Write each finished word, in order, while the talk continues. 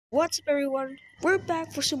What's up everyone? We're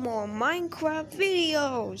back for some more Minecraft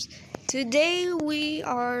videos. Today we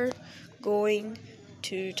are going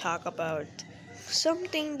to talk about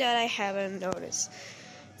something that I haven't noticed.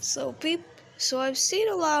 So I've seen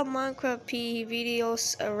a lot of Minecraft PE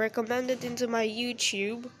videos recommended into my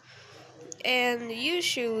YouTube, and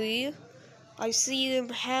usually I see them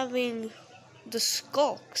having the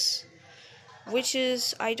skulks, which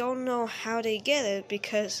is I don't know how they get it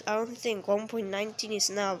because I don't think 1.19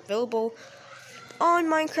 is now available on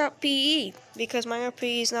Minecraft PE because Minecraft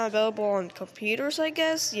PE is not available on computers, I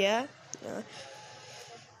guess. Yeah.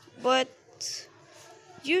 But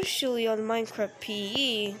usually on Minecraft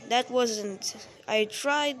PE, that wasn't. I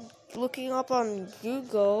tried looking up on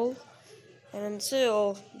Google, and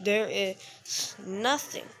until there is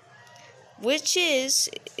nothing, which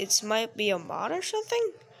is it might be a mod or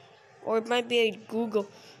something, or it might be a Google.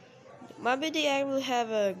 Maybe they actually have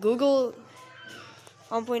a Google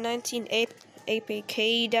 1.19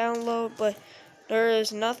 APK download, but there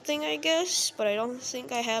is nothing, I guess. But I don't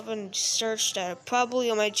think I haven't searched that.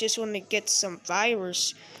 Probably I might just want to get some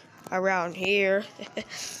virus around here.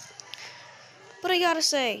 But I gotta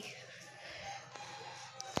say,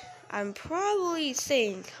 I'm probably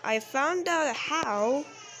think I found out how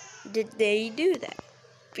did they do that.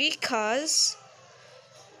 Because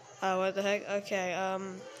what the heck? Okay,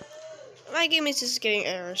 my game is just getting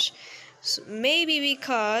errors. So maybe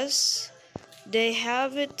because they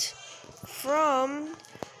have it from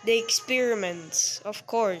the experiments, of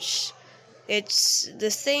course. It's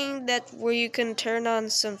the thing that where you can turn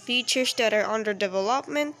on some features that are under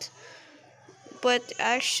development, but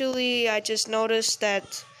actually I just noticed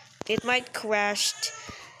that it might crash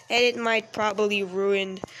and it might probably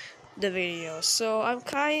ruin the video. So I'm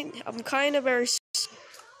kind of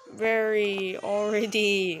very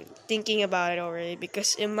already thinking about it already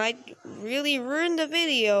because it might really ruin the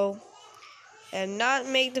video and not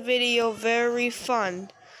make the video very fun.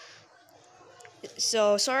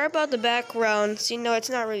 So sorry about the background. It's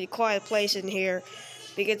not really a quiet place in here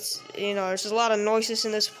because there's a lot of noises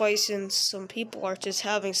in this place and some people are just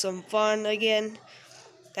having some fun again.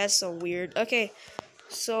 That's so weird. Okay,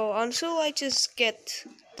 so until I just get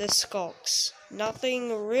the skulks,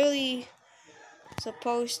 nothing really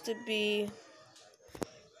supposed to be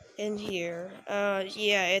in here.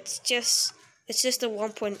 Yeah, it's just the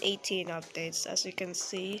 1.18 updates, as you can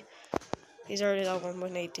see. These are the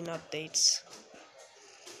 1.18 updates.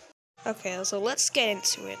 Okay, so let's get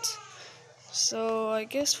into it. So I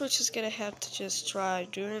guess we're just gonna have to just try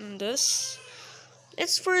doing this.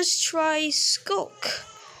 Let's first try Sculk,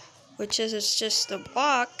 which is it's just a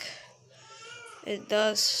block. It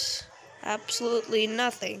does absolutely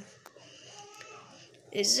nothing.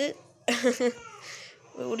 Is it?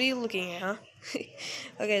 What are you looking at, huh?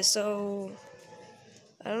 Okay, so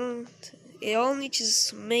I don't. It only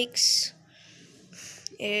just makes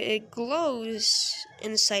it glows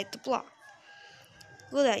inside the block.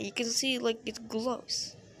 Look at that, you can see like it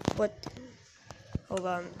glows. But hold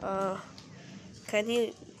on, can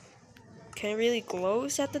he really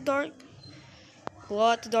glows at the dark?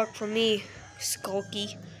 Glow at the dark for me,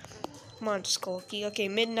 Skulky. Come on, Skulky. Okay,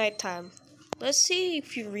 midnight time. Let's see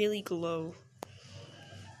if you really glow.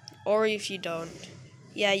 Or if you don't.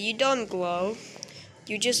 Yeah, you don't glow.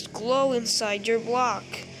 You just glow inside your block.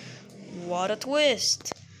 What a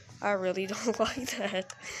twist. I really don't like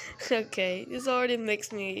that. Okay, this already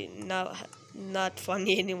makes me not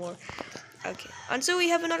funny anymore. Okay, until we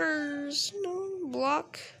have another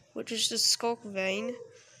block, which is the Skulk vein.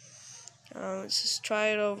 Let's just try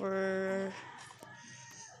it over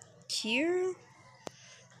here.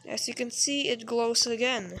 As you can see, it glows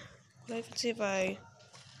again. Let's see if I.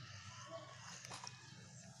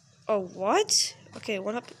 Oh, what? Okay,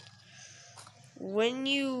 what happened? When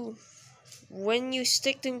you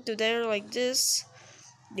stick them together like this,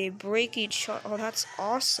 they break each other. Oh, that's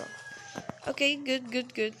awesome. Okay, good.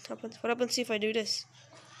 What happens if I do this?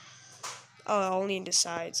 Oh, only in the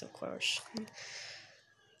sides, of course.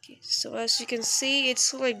 Okay, so as you can see,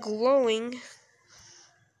 it's like glowing.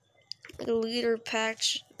 The leader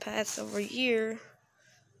path over here.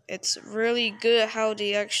 It's really good how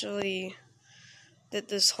they actually did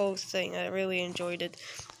this whole thing. I really enjoyed it.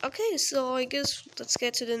 Okay, so I guess let's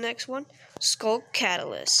get to the next one. Sculk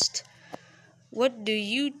Catalyst. What do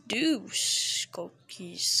you do,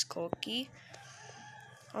 Skulky?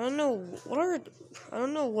 I don't know. I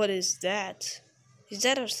don't know what is that. Is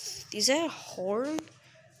that a horn?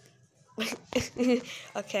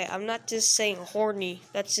 Okay, I'm not just saying horny.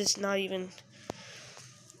 That's just not even.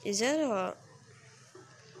 Is that a?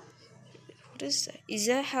 What is that? Is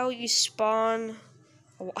that how you spawn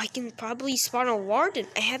Oh, I can probably spawn a warden.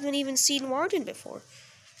 I haven't even seen warden before.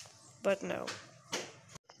 But no.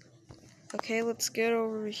 Okay, let's get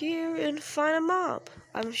over here and find a mob.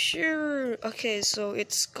 I'm sure... Okay, so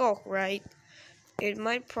it's Sculk, right? It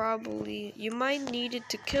might probably... You might need it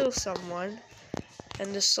to kill someone.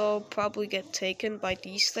 And the soul probably get taken by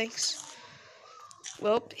these things.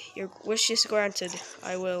 Well, your wish is granted.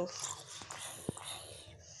 I will.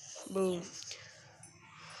 Boom.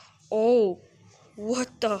 Oh, what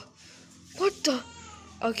the? What the?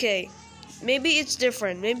 Okay, maybe it's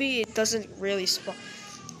different. Maybe it doesn't really spawn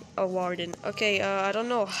a warden. Okay, I don't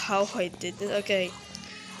know how I did it. Okay,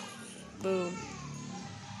 boom.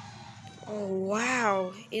 Oh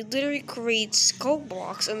wow! It literally creates skull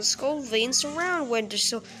blocks and skull veins around when the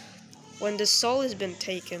soul has been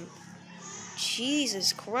taken.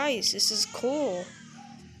 Jesus Christ, this is cool.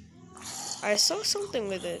 I saw something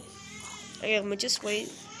with it. Okay, let me just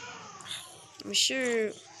wait. I'm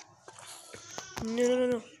sure.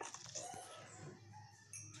 No.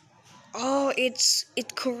 Oh, it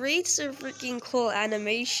creates a freaking cool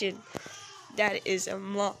animation. That is a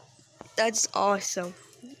mod. That's awesome.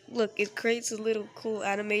 Look, it creates a little cool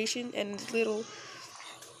animation and a little.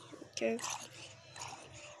 Okay.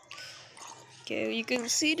 Okay, you can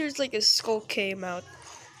see there's like a skull came out.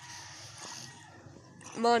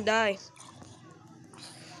 Come on, die.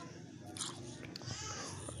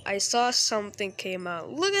 I saw something came out.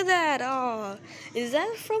 Look at that! Oh, is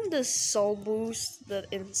that from the Soul Boost, that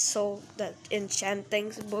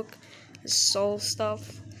enchanting book, soul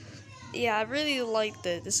stuff? Yeah, I really liked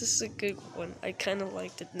it. This is a good one. I kind of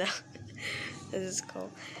liked it now. This is cool.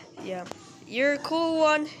 Yeah, you're a cool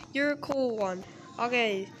one. You're a cool one.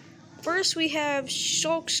 Okay, first we have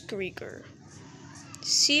shrieker.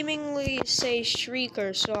 Seemingly say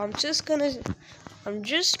shrieker. So I'm just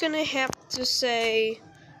gonna have to say.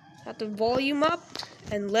 Have the volume up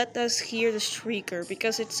and let us hear the shrieker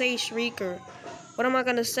because it says shrieker. What am I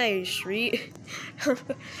gonna say? Shriek?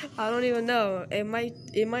 I don't even know. It might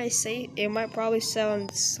probably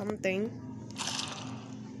sound something.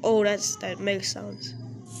 Oh, that makes sounds.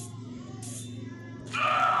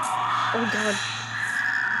 Oh God!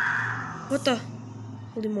 What the?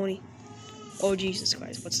 Holy moly! Oh Jesus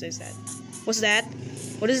Christ! What's this? What's that?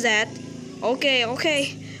 What is that? Okay.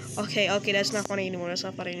 Okay, that's not funny anymore. That's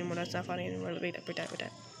not funny anymore. Read that,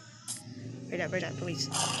 please.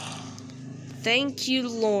 Thank you,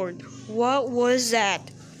 Lord. What was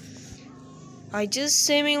that? I just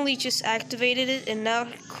seemingly just activated it and now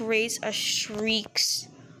it creates a shrieks.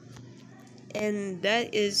 And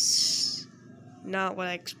that is not what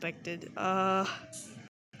I expected.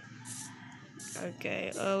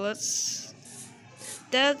 Okay, let's...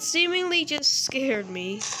 That seemingly just scared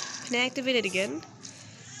me. Can I activate it again?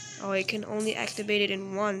 Oh, I can only activate it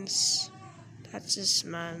in once. That's just,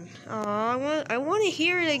 man. Oh, I want to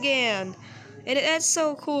hear it again. And that's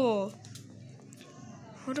so cool.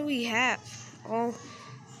 What do we have? Oh,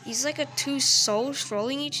 he's like a two souls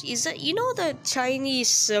rolling each. Is that, you know, the Chinese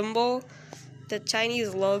symbol? The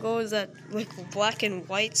Chinese logo is that like black and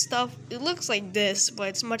white stuff? It looks like this, but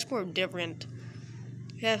it's much more different.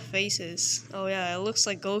 We have faces. Oh yeah, it looks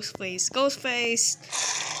like Ghostface. Ghostface!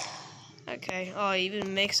 Okay, oh, it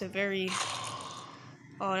even makes a very...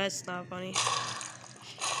 Oh, that's not funny.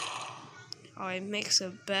 Oh, it makes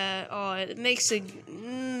a bad... Oh, it makes a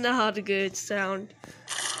not a good sound.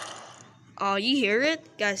 Oh, you hear it?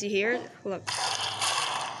 Guys, you hear it? Look.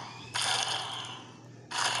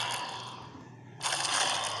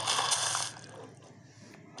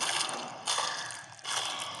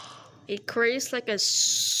 It creates like a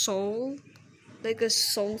soul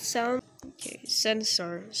sound. Okay,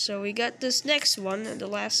 sensor. So we got this next one, and the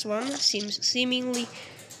last one seemingly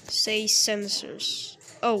say sensors.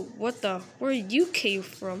 Oh, what the? Where you came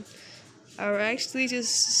from? I was actually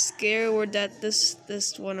just scared where this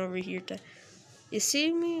one over here. You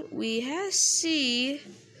see me? We can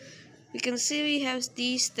see we have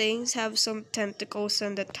these things have some tentacles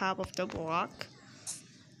on the top of the block,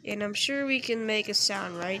 and I'm sure we can make a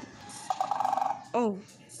sound, right? Oh,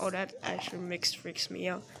 that actually freaks me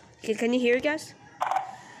out. Can you hear it, guys?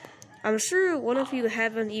 I'm sure one of you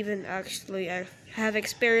haven't even actually have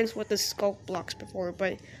experience with the Sculk blocks before,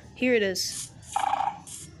 but here it is.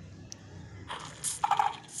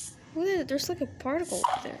 Look at it, there's like a particle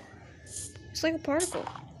up there. It's like a particle.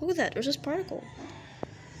 Look at that, there's this particle.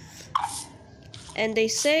 And they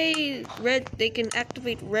say they can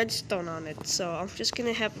activate redstone on it, so I'm just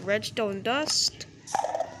gonna have redstone dust.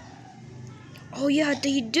 Oh yeah,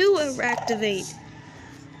 they do activate.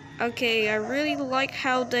 Okay, I really like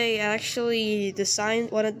how they actually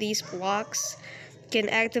designed one of these blocks can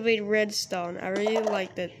activate redstone. I really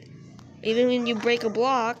liked it. Even when you break a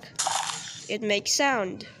block, it makes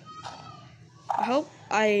sound.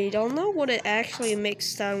 I don't know what it actually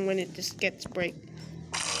makes sound when it just gets break.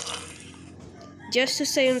 Just the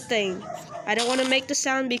same thing. I don't want to make the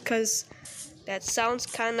sound because that sounds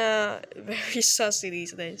kinda very sussy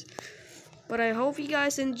these days. But I hope you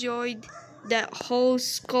guys enjoyed that whole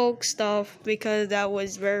Sculk stuff because that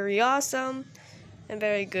was very awesome and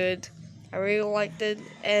very good. I really liked it,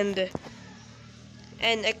 and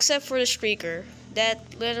except for the shrieker,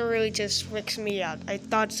 that literally just freaks me out. I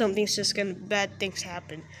thought something's just gonna bad things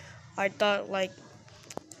happen. I thought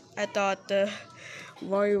the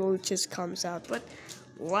Mario just comes out. But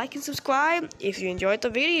like and subscribe if you enjoyed the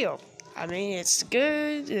video. I mean, it's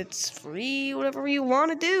good, it's free, whatever you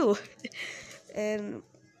want to do. And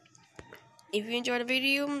if you enjoyed the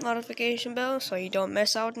video, notification bell so you don't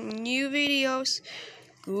miss out on new videos.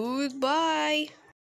 Goodbye.